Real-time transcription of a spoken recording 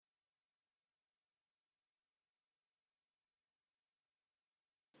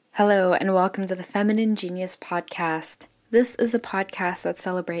Hello, and welcome to the Feminine Genius Podcast. This is a podcast that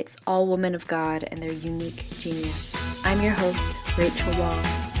celebrates all women of God and their unique genius. I'm your host, Rachel Wall.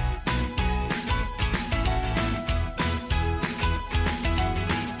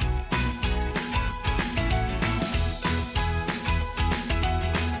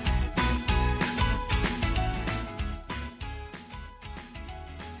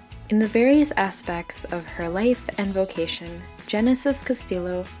 In the various aspects of her life and vocation, Genesis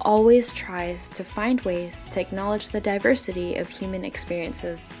Castillo always tries to find ways to acknowledge the diversity of human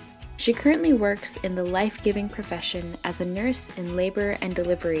experiences. She currently works in the life-giving profession as a nurse in labor and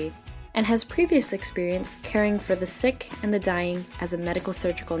delivery, and has previous experience caring for the sick and the dying as a medical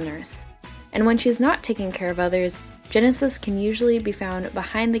surgical nurse. And when she's not taking care of others, Genesis can usually be found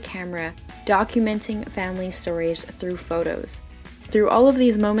behind the camera, documenting family stories through photos. Through all of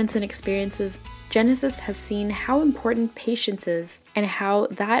these moments and experiences, Genesis has seen how important patience is and how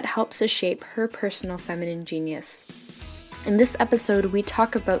that helps to shape her personal feminine genius. In this episode, we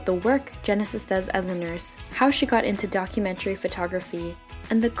talk about the work Genesis does as a nurse, how she got into documentary photography,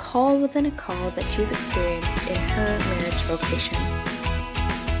 and the call within a call that she's experienced in her marriage vocation.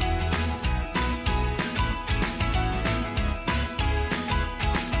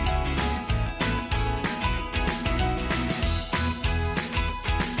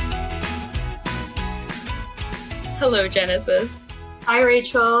 Hello, Genesis. Hi,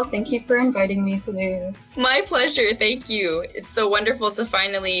 Rachel. Thank you for inviting me today. My pleasure. Thank you. It's so wonderful to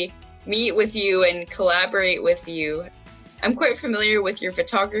finally meet with you and collaborate with you. I'm quite familiar with your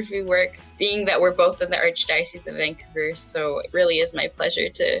photography work, being that we're both in the Archdiocese of Vancouver, so it really is my pleasure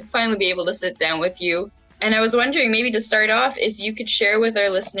to finally be able to sit down with you. And I was wondering, maybe to start off, if you could share with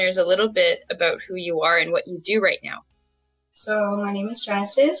our listeners a little bit about who you are and what you do right now. So my name is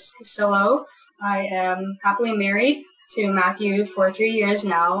Genesis Castillo. I am happily married to Matthew for 3 years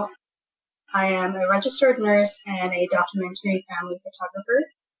now. I am a registered nurse and a documentary family photographer.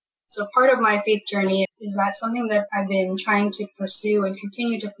 So part of my faith journey is that something that I've been trying to pursue and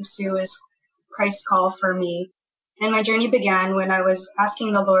continue to pursue is Christ's call for me. And my journey began when I was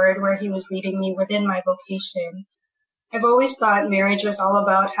asking the Lord where He was leading me within my vocation. I've always thought marriage was all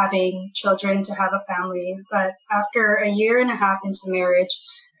about having children to have a family, but after a year and a half into marriage,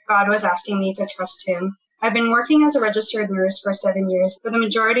 God was asking me to trust Him. I've been working as a registered nurse for 7 years. For the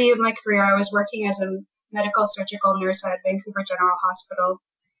majority of my career, I was working as a medical surgical nurse at Vancouver General Hospital.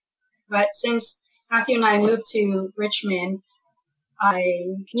 But since Matthew and I moved to Richmond, I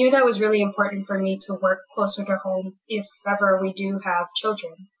knew that was really important for me to work closer to home if ever we do have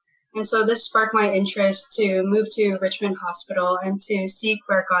children. And so this sparked my interest to move to Richmond Hospital and to seek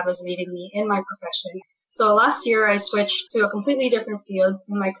where God was leading me in my profession. So last year, I switched to a completely different field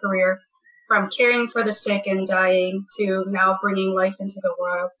in my career, from caring for the sick and dying to now bringing life into the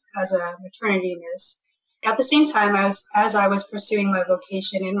world as a maternity nurse. At the same time, as I was pursuing my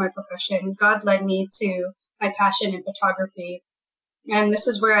vocation in my profession, God led me to my passion in photography. And this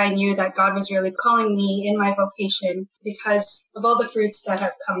is where I knew that God was really calling me in my vocation because of all the fruits that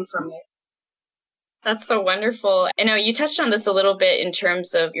have come from it. That's so wonderful. I know you touched on this a little bit in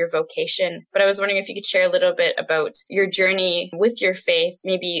terms of your vocation, but I was wondering if you could share a little bit about your journey with your faith,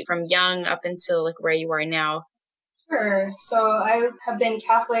 maybe from young up until where you are now. Sure. So I have been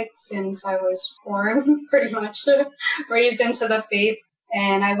Catholic since I was born, pretty much raised into the faith.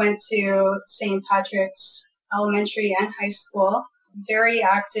 And I went to St. Patrick's Elementary and High School, very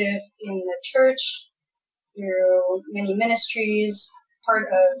active in the church through many ministries, part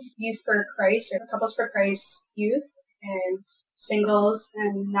of Youth for Christ or Couples for Christ Youth and Singles,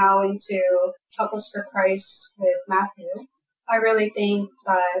 and now into Couples for Christ with Matthew. I really think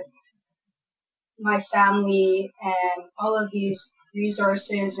that my family and all of these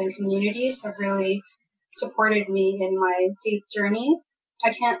resources and communities have really supported me in my faith journey.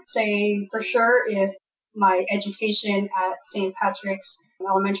 I can't say for sure if my education at St. Patrick's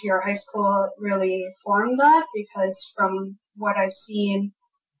Elementary or High School really formed that, because from what I've seen,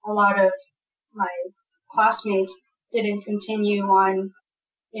 a lot of my classmates didn't continue on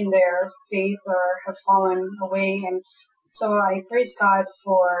in their faith or have fallen away. And so I praise God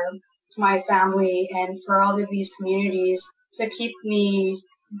for my family and for all of these communities to keep me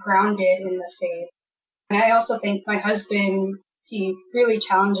grounded in the faith. And I also think my husband, he really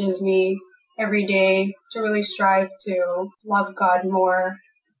challenges me every day to really strive to love God more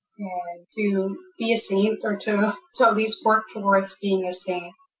and to be a saint, or to at least work towards being a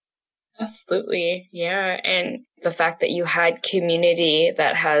saint. Absolutely. Yeah. And the fact that you had community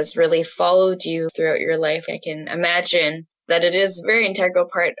that has really followed you throughout your life, I can imagine that it is a very integral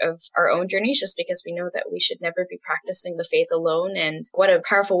part of our own journeys, just because we know that we should never be practicing the faith alone. And what a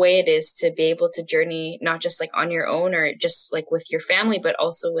powerful way it is to be able to journey, not just like on your own or just like with your family, but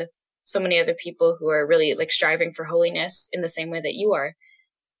also with so many other people who are really like striving for holiness in the same way that you are.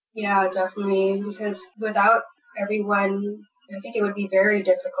 Yeah, definitely. Because without everyone, I think it would be very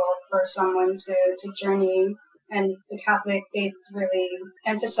difficult for someone to journey. And the Catholic faith really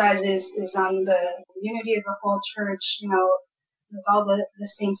emphasizes is on the unity of the whole church, with all the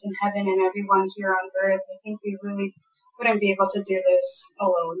saints in heaven and everyone here on earth. I think we really wouldn't be able to do this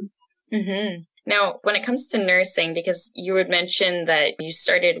alone. Mm-hmm. Now, when it comes to nursing, because you would mention that you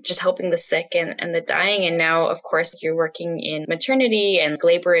started just helping the sick and the dying, and now, of course, you're working in maternity and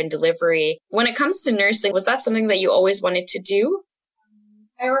labor and delivery. When it comes to nursing, was that something that you always wanted to do?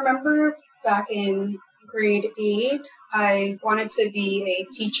 I remember back in grade 8, I wanted to be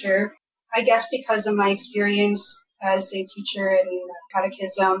a teacher. I guess because of my experience as a teacher in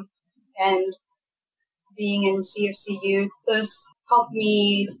catechism and being in CFC youth, those helped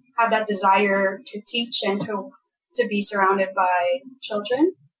me have that desire to teach and to be surrounded by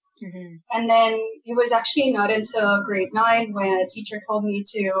children. Mm-hmm. And then it was actually not until grade 9 when a teacher told me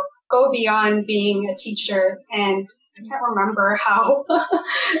to go beyond being a teacher, and I can't remember how,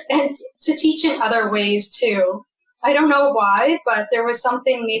 and to teach in other ways too. I don't know why, but there was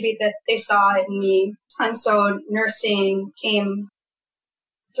something maybe that they saw in me. And so nursing came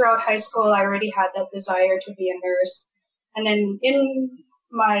throughout high school. I already had that desire to be a nurse. And then in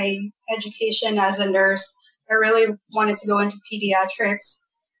my education as a nurse, I really wanted to go into pediatrics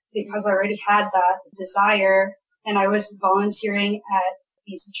because I already had that desire. And I was volunteering at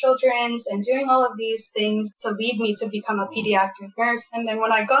these children's and doing all of these things to lead me to become a pediatric nurse. And then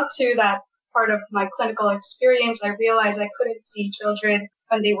when I got to that part of my clinical experience, I realized I couldn't see children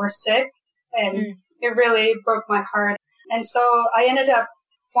when they were sick. And it really broke my heart. And so I ended up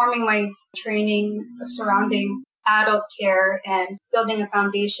forming my training surrounding adult care and building a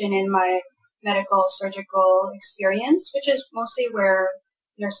foundation in my medical surgical experience, which is mostly where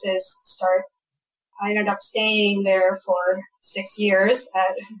nurses start. I ended up staying there for 6 years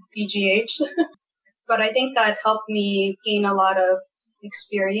at BGH, but I think that helped me gain a lot of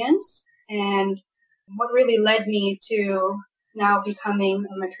experience. And what really led me to now becoming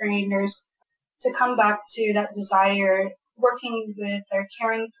a maternity nurse, to come back to that desire, working with or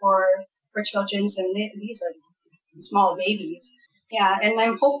caring for children, and these are small babies. Yeah, and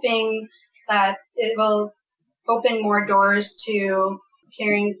I'm hoping that it will open more doors to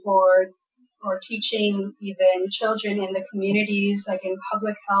caring for or teaching even children in the communities, like in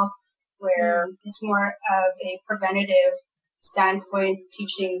public health, where it's more of a preventative standpoint,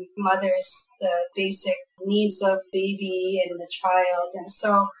 teaching mothers the basic needs of baby and the child. And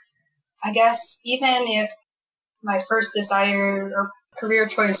so I guess even if my first desire or career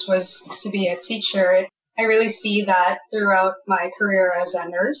choice was to be a teacher, I really see that throughout my career as a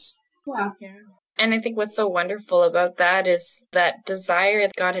nurse. Yeah. And I think what's so wonderful about that is that desire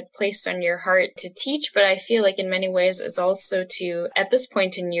that God had placed on your heart to teach, but I feel like in many ways is also to, at this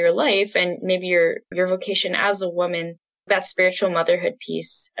point in your life and maybe your vocation as a woman, that spiritual motherhood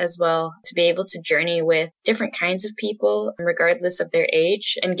piece as well, to be able to journey with different kinds of people, regardless of their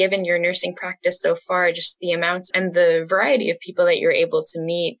age. And given your nursing practice so far, just the amounts and the variety of people that you're able to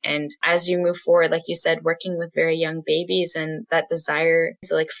meet. And as you move forward, like you said, working with very young babies and that desire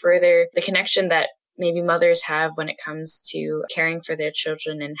to like further the connection that maybe mothers have when it comes to caring for their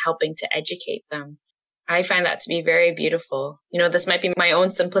children and helping to educate them. I find that to be very beautiful. This might be my own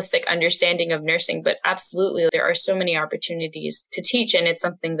simplistic understanding of nursing, but absolutely there are so many opportunities to teach. And it's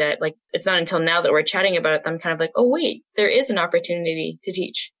something that it's not until now that we're chatting about it that I'm kind of like, oh, wait, there is an opportunity to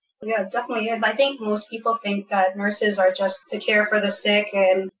teach. Yeah, definitely. And I think most people think that nurses are just to care for the sick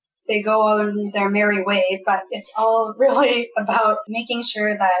and they go on their merry way, but it's all really about making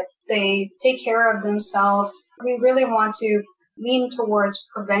sure that they take care of themselves. We really want to lean towards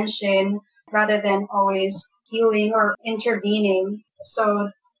prevention rather than always healing or intervening. So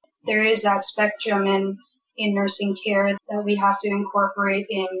there is that spectrum in nursing care that we have to incorporate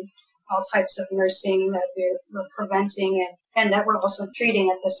in all types of nursing that we're preventing and that we're also treating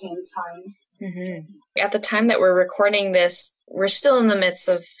at the same time. Mm-hmm. At the time that we're recording this, we're still in the midst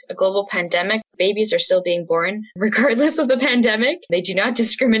of a global pandemic. Babies are still being born regardless of the pandemic. They do not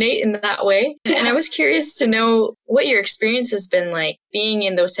discriminate in that way. And I was curious to know what your experience has been like being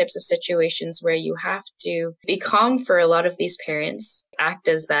in those types of situations where you have to be calm for a lot of these parents, act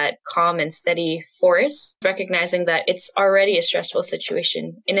as that calm and steady force, recognizing that it's already a stressful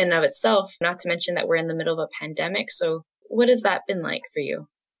situation in and of itself, not to mention that we're in the middle of a pandemic. So what has that been like for you?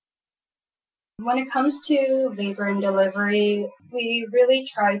 When it comes to labor and delivery, we really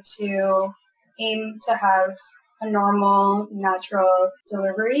try to aim to have a normal, natural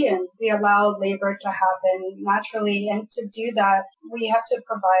delivery, and we allow labor to happen naturally. And to do that, we have to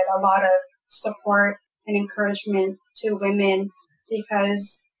provide a lot of support and encouragement to women,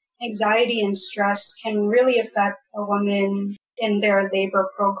 because anxiety and stress can really affect a woman in their labor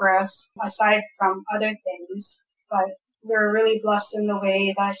progress, aside from other things. But we're really blessed in the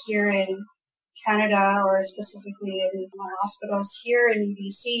way that here in Canada, or specifically in our hospitals here in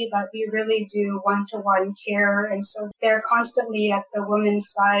BC, that we really do one-to-one care. And so they're constantly at the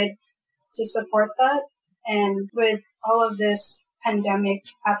woman's side to support that. And with all of this pandemic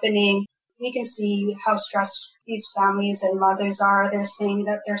happening, we can see how stressed these families and mothers are. They're saying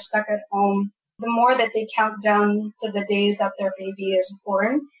that they're stuck at home. The more that they count down to the days that their baby is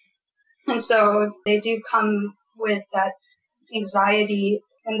born. And so they do come with that anxiety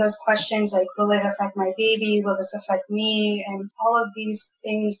and those questions like, will it affect my baby? Will this affect me? And all of these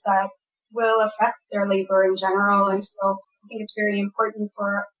things that will affect their labor in general. And so I think it's very important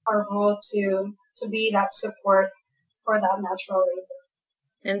for our role to be that support for that natural labor.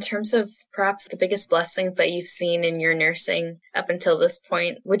 In terms of perhaps the biggest blessings that you've seen in your nursing up until this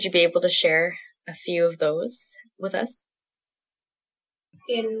point, would you be able to share a few of those with us?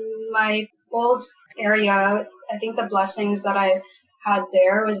 In my old area, I think the blessings that I had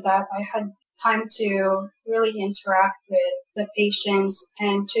there was that I had time to really interact with the patients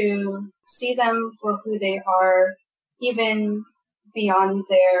and to see them for who they are, even beyond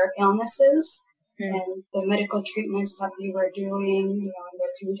their illnesses and the medical treatments that we were doing, and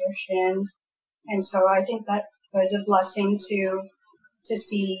their conditions. And so I think that was a blessing to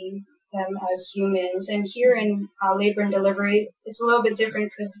see them as humans. And here in labor and delivery, it's a little bit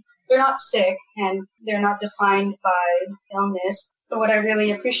different because they're not sick and they're not defined by illness. But what I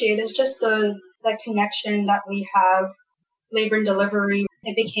really appreciate is just the connection that we have. Labor and delivery,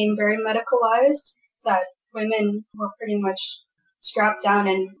 it became very medicalized, that women were pretty much strapped down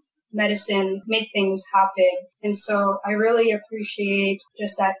and medicine made things happen. And so I really appreciate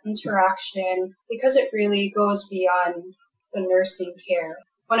just that interaction because it really goes beyond the nursing care.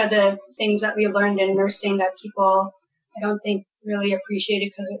 One of the things that we learned in nursing that people, I don't think, really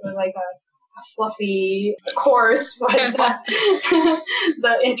appreciated because it was like a fluffy course was that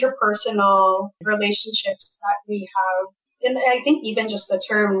the interpersonal relationships that we have. And I think even just the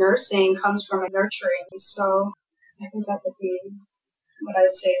term nursing comes from nurturing. So I think that would be what I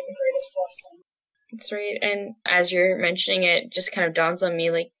would say is the greatest blessing. That's right. And as you're mentioning it, just kind of dawns on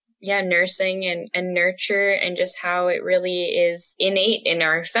me, nursing and nurture, and just how it really is innate in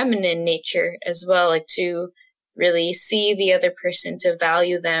our feminine nature as well, to really see the other person, to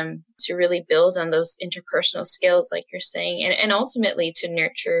value them, to really build on those interpersonal skills, like you're saying, and ultimately to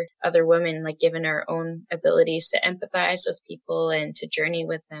nurture other women, given our own abilities to empathize with people and to journey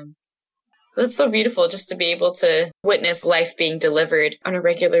with them. That's so beautiful, just to be able to witness life being delivered on a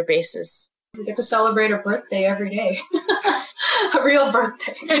regular basis. We get to celebrate a birthday every day. A real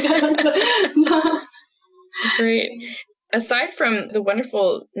birthday. That's right. Aside from the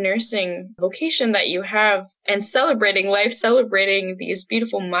wonderful nursing vocation that you have and celebrating life, celebrating these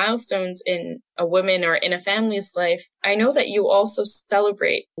beautiful milestones in a woman or in a family's life, I know that you also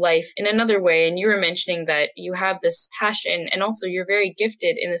celebrate life in another way. And you were mentioning that you have this passion and also you're very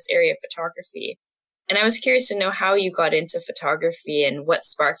gifted in this area of photography. And I was curious to know how you got into photography and what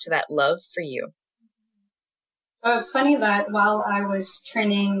sparked that love for you. Oh, it's funny that while I was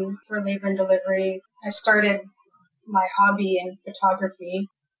training for labor and delivery, I started my hobby in photography,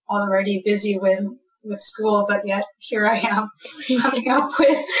 already busy with school, but yet here I am coming up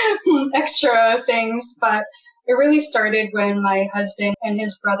with extra things. But it really started when my husband and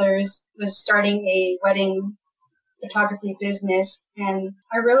his brothers was starting a wedding photography business, and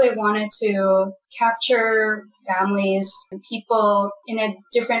I really wanted to capture families and people in a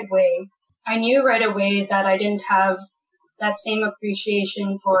different way. I knew right away that I didn't have that same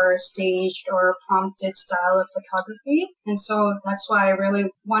appreciation for staged or prompted style of photography. And so that's why I really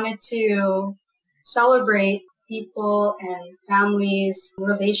wanted to celebrate people and families,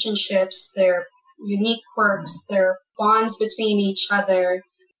 relationships, their unique quirks, their bonds between each other.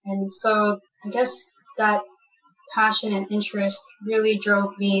 And so I guess that passion and interest really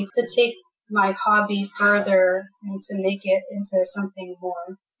drove me to take my hobby further and to make it into something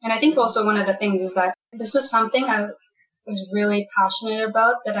more. And I think also one of the things is that this was something I was really passionate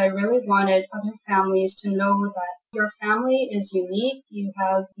about, that I really wanted other families to know that your family is unique. You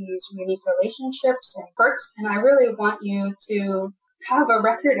have these unique relationships and quirks, and I really want you to have a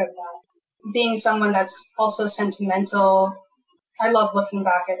record of that. Being someone that's also sentimental, I love looking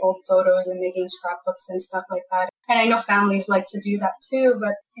back at old photos and making scrapbooks and stuff like that. And I know families like to do that too,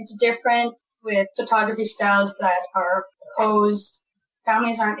 but it's different with photography styles that are posed.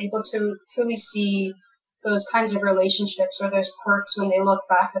 Families aren't able to truly see those kinds of relationships or those quirks when they look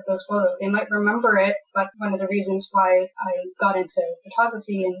back at those photos. They might remember it, but one of the reasons why I got into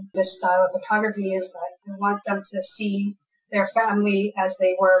photography and this style of photography is that I want them to see their family as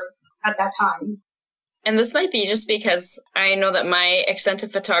they were at that time. And this might be just because I know that my extent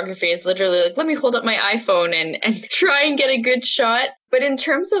of photography is literally like, let me hold up my iPhone and try and get a good shot. But in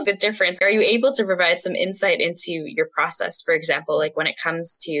terms of the difference, are you able to provide some insight into your process, for example, like when it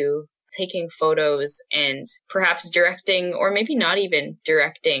comes to taking photos and perhaps directing, or maybe not even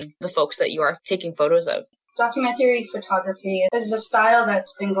directing, the folks that you are taking photos of? Documentary photography is a style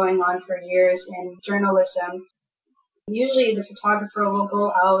that's been going on for years in journalism. Usually the photographer will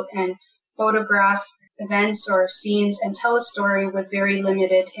go out and photograph events or scenes and tell a story with very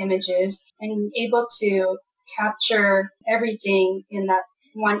limited images and able to capture everything in that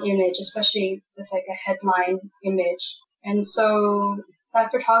one image, especially if it's like a headline image. And so that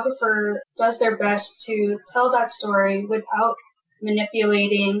photographer does their best to tell that story without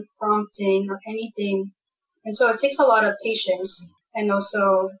manipulating, prompting, or anything. And so it takes a lot of patience and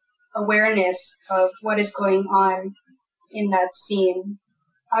also awareness of what is going on in that scene.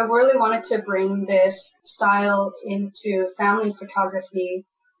 I really wanted to bring this style into family photography.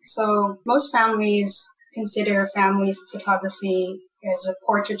 So most families consider family photography as a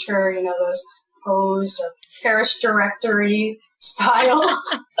portraiture, those posed or parish directory style.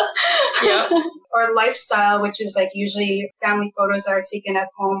 Yep. Or lifestyle, which is like usually family photos that are taken at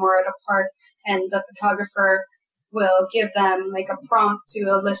home or at a park, and the photographer will give them like a prompt to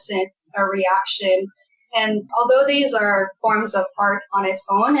elicit a reaction. And although these are forms of art on its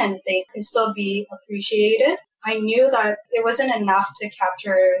own and they can still be appreciated, I knew that it wasn't enough to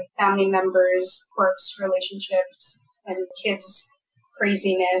capture family members' quirks, relationships, and kids'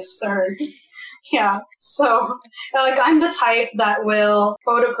 craziness or yeah. So like I'm the type that will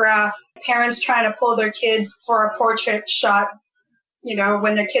photograph parents trying to pull their kids for a portrait shot,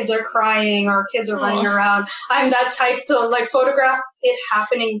 when their kids are crying or kids are running around. I'm that type to like photograph it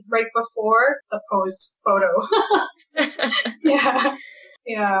happening right before the posed photo. Yeah.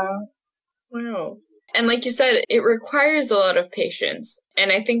 Yeah. Wow. And like you said, it requires a lot of patience.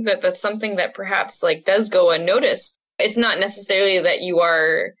 And I think that that's something that perhaps like does go unnoticed. It's not necessarily that you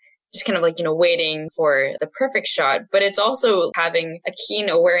are just kind of like, waiting for the perfect shot, but it's also having a keen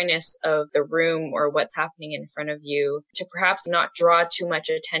awareness of the room or what's happening in front of you to perhaps not draw too much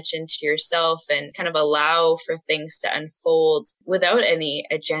attention to yourself and kind of allow for things to unfold without any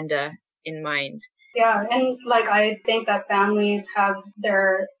agenda in mind. Yeah. And like, I think that families have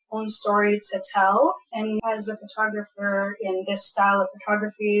their own story to tell. And as a photographer in this style of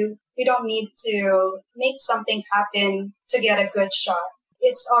photography, we don't need to make something happen to get a good shot.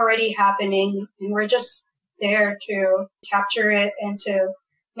 It's already happening and we're just there to capture it and to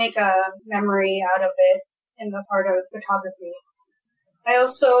make a memory out of it in the art of photography. I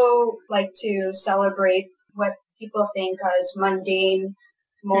also like to celebrate what people think as mundane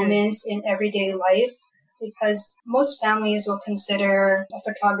moments in everyday life, because most families will consider a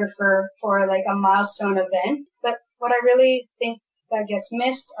photographer for like a milestone event. But what I really think that gets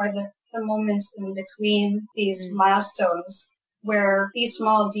missed are the moments in between these milestones, where these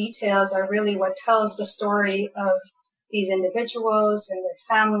small details are really what tells the story of these individuals and their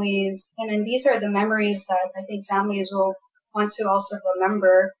families. And then these are the memories that I think families will want to also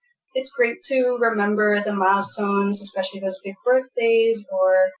remember. It's great to remember the milestones, especially those big birthdays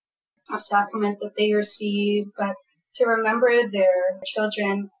or a sacrament that they receive, but to remember their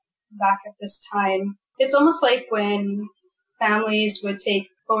children back at this time. It's almost like when families would take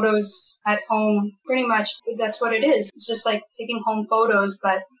photos at home, pretty much that's what it is. It's just like taking home photos,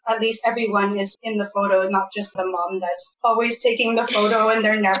 but at least everyone is in the photo, not just the mom that's always taking the photo and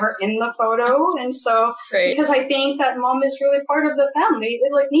they're never in the photo. And so, because I think that mom is really part of the family,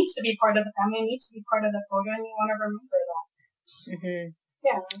 it like needs to be part of the family, it needs to be part of the photo, and you want to remember that. Mm-hmm.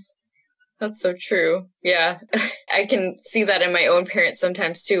 Yeah. That's so true. Yeah. I can see that in my own parents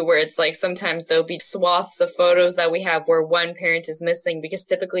sometimes too, where it's like sometimes there'll be swaths of photos that we have where one parent is missing because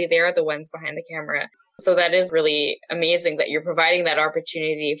typically they are the ones behind the camera. So that is really amazing that you're providing that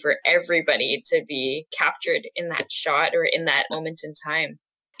opportunity for everybody to be captured in that shot or in that moment in time.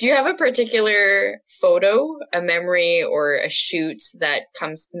 Do you have a particular photo, a memory, or a shoot that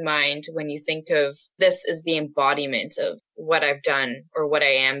comes to mind when you think of this is the embodiment of what I've done or what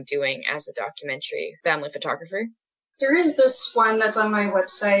I am doing as a documentary family photographer? There is this one that's on my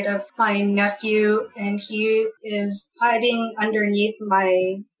website of my nephew, and he is hiding underneath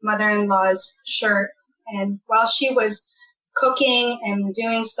my mother-in-law's shirt. And while she was cooking and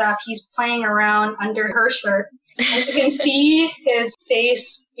doing stuff, he's playing around under her shirt. And you can see his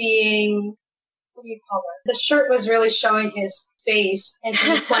face being, what do you call it? The shirt was really showing his face and he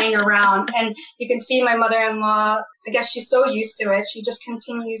was playing around. And you can see my mother-in-law, I guess she's so used to it, she just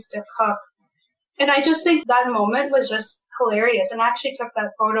continues to cook. And I just think that moment was just hilarious. And I actually took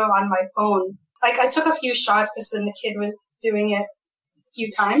that photo on my phone. Like, I took a few shots because then the kid was doing it a few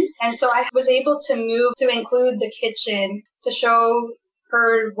times. And so I was able to move to include the kitchen to show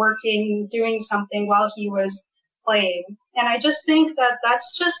her working, doing something while he was playing. And I just think that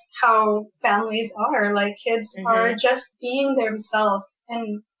that's just how families are. Like, kids are just being themselves.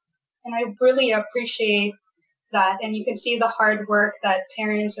 And I really appreciate that. And you can see the hard work that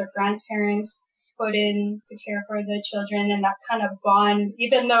parents or grandparents put in to care for the children, and that kind of bond,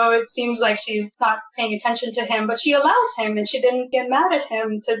 even though it seems like she's not paying attention to him, but she allows him and she didn't get mad at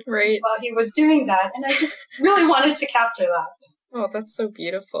him while he was doing that. And I just really wanted to capture that. Oh, that's so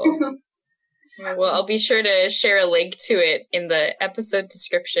beautiful. Well, I'll be sure to share a link to it in the episode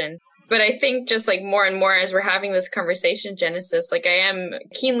description. But I think just like more and more as we're having this conversation, Genesis, like I am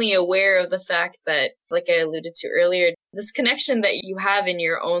keenly aware of the fact that, like I alluded to earlier, this connection that you have in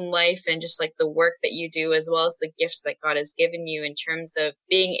your own life and just like the work that you do, as well as the gifts that God has given you in terms of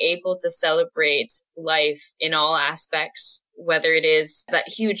being able to celebrate life in all aspects, whether it is that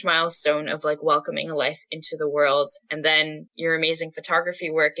huge milestone of like welcoming a life into the world, and then your amazing photography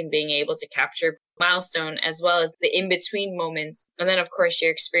work and being able to capture milestone, as well as the in-between moments. And then, of course,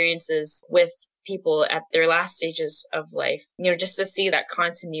 your experiences with people at their last stages of life, just to see that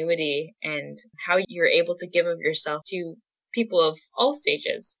continuity and how you're able to give of yourself to people of all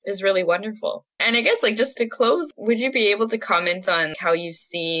stages is really wonderful. And I guess, like, just to close, would you be able to comment on how you've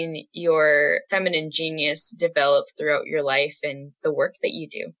seen your feminine genius develop throughout your life and the work that you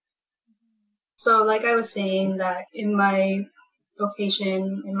do? So like I was saying, that in my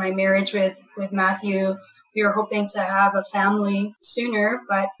vocation, in my marriage with Matthew, we were hoping to have a family sooner,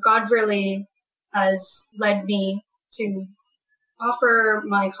 but God really has led me to offer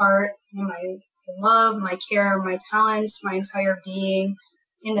my heart, my love, my care, my talents, my entire being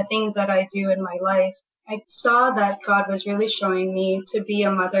in the things that I do in my life. I saw that God was really showing me to be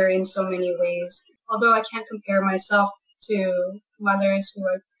a mother in so many ways. Although I can't compare myself to mothers who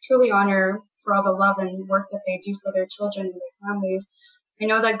I truly honor for all the love and work that they do for their children and their families, I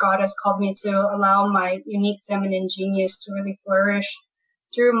know that God has called me to allow my unique feminine genius to really flourish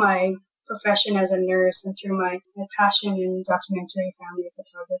through my profession as a nurse and through my passion in documentary family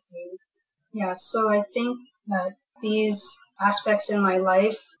photography. Yeah, so I think that these aspects in my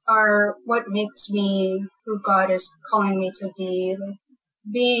life are what makes me who God is calling me to be. Like,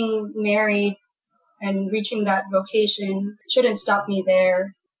 being married and reaching that vocation shouldn't stop me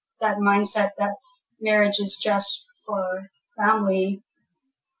there. That mindset that marriage is just for family.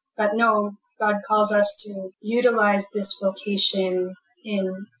 But no, God calls us to utilize this vocation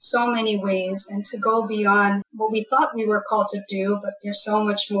in so many ways and to go beyond what we thought we were called to do, but there's so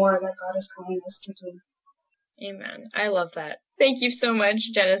much more that God is calling us to do. Amen. I love that. Thank you so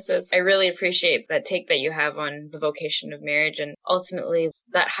much, Genesis. I really appreciate that take that you have on the vocation of marriage and ultimately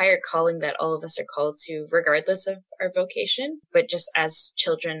that higher calling that all of us are called to, regardless of our vocation, but just as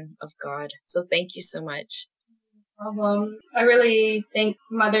children of God. So thank you so much. I really thank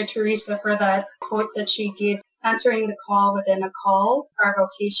Mother Teresa for that quote that she gave, answering the call within a call, our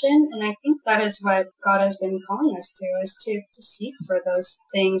vocation. And I think that is what God has been calling us to, is to seek for those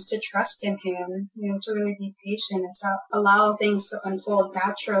things, to trust in Him, to really be patient and to allow things to unfold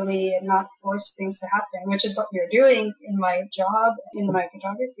naturally and not force things to happen, which is what we're doing in my job, in my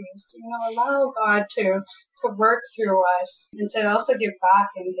photography, is to, allow God to work through us and to also give back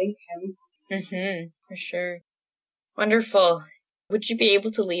and thank Him. For sure. Wonderful. Would you be able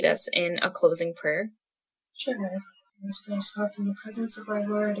to lead us in a closing prayer? Sure. Let's pray ourselves in the presence of our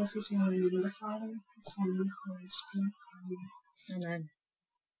Lord as we say in the name of the Father, the Son, and the Holy Spirit. Amen. Amen.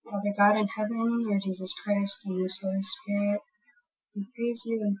 Father God in heaven, Lord Jesus Christ, and His Holy Spirit, we praise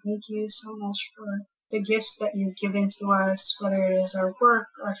you and thank you so much for the gifts that you've given to us, whether it is our work,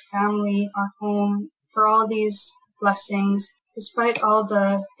 our family, our home, for all these blessings. Despite all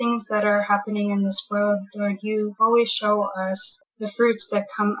the things that are happening in this world, Lord, you always show us the fruits that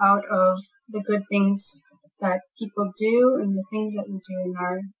come out of the good things that people do and the things that we do in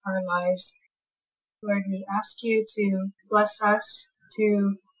our lives. Lord, we ask you to bless us,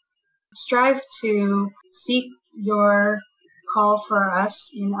 to strive to seek your call for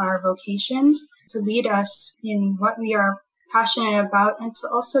us in our vocations, to lead us in what we are passionate about, and to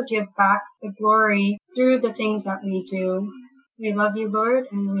also give back the glory through the things that we do. We love you, Lord,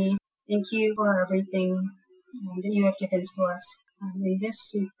 and we thank you for everything that you have given to us. In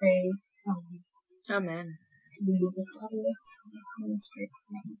this we pray. Amen. In the name of the Father, the Son, and the Holy Spirit.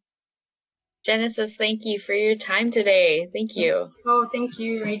 Amen. Genesis, thank you for your time today. Thank you. Oh, thank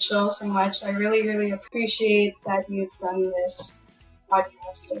you, Rachel, so much. I really, really appreciate that you've done this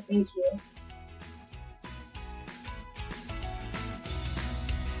podcast, so thank you.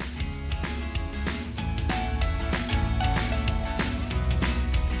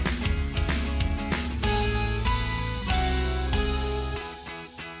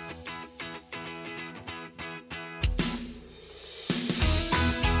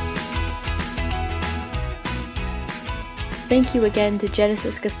 Thank you again to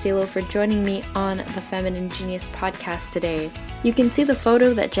Genesis Castillo for joining me on the Feminine Genius podcast today. You can see the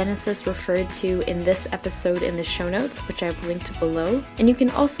photo that Genesis referred to in this episode in the show notes, which I've linked below. And you can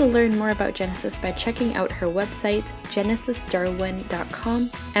also learn more about Genesis by checking out her website,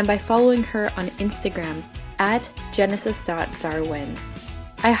 genesisdarwin.com, and by following her on Instagram at genesis.darwin.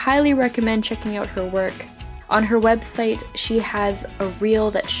 I highly recommend checking out her work. On her website, she has a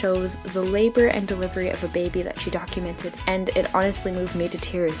reel that shows the labor and delivery of a baby that she documented, and it honestly moved me to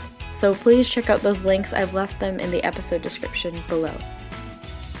tears. So please check out those links. I've left them in the episode description below.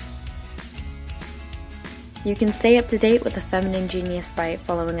 You can stay up to date with the Feminine Genius by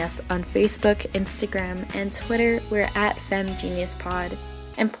following us on Facebook, Instagram, and Twitter. We're at FemGeniusPod.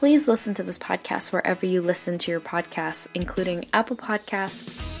 And please listen to this podcast wherever you listen to your podcasts, including Apple Podcasts,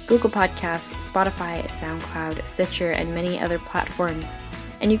 Google Podcasts, Spotify, SoundCloud, Stitcher, and many other platforms.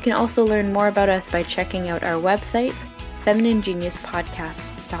 And you can also learn more about us by checking out our website,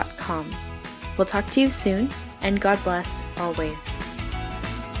 femininegeniuspodcast.com. We'll talk to you soon, and God bless always.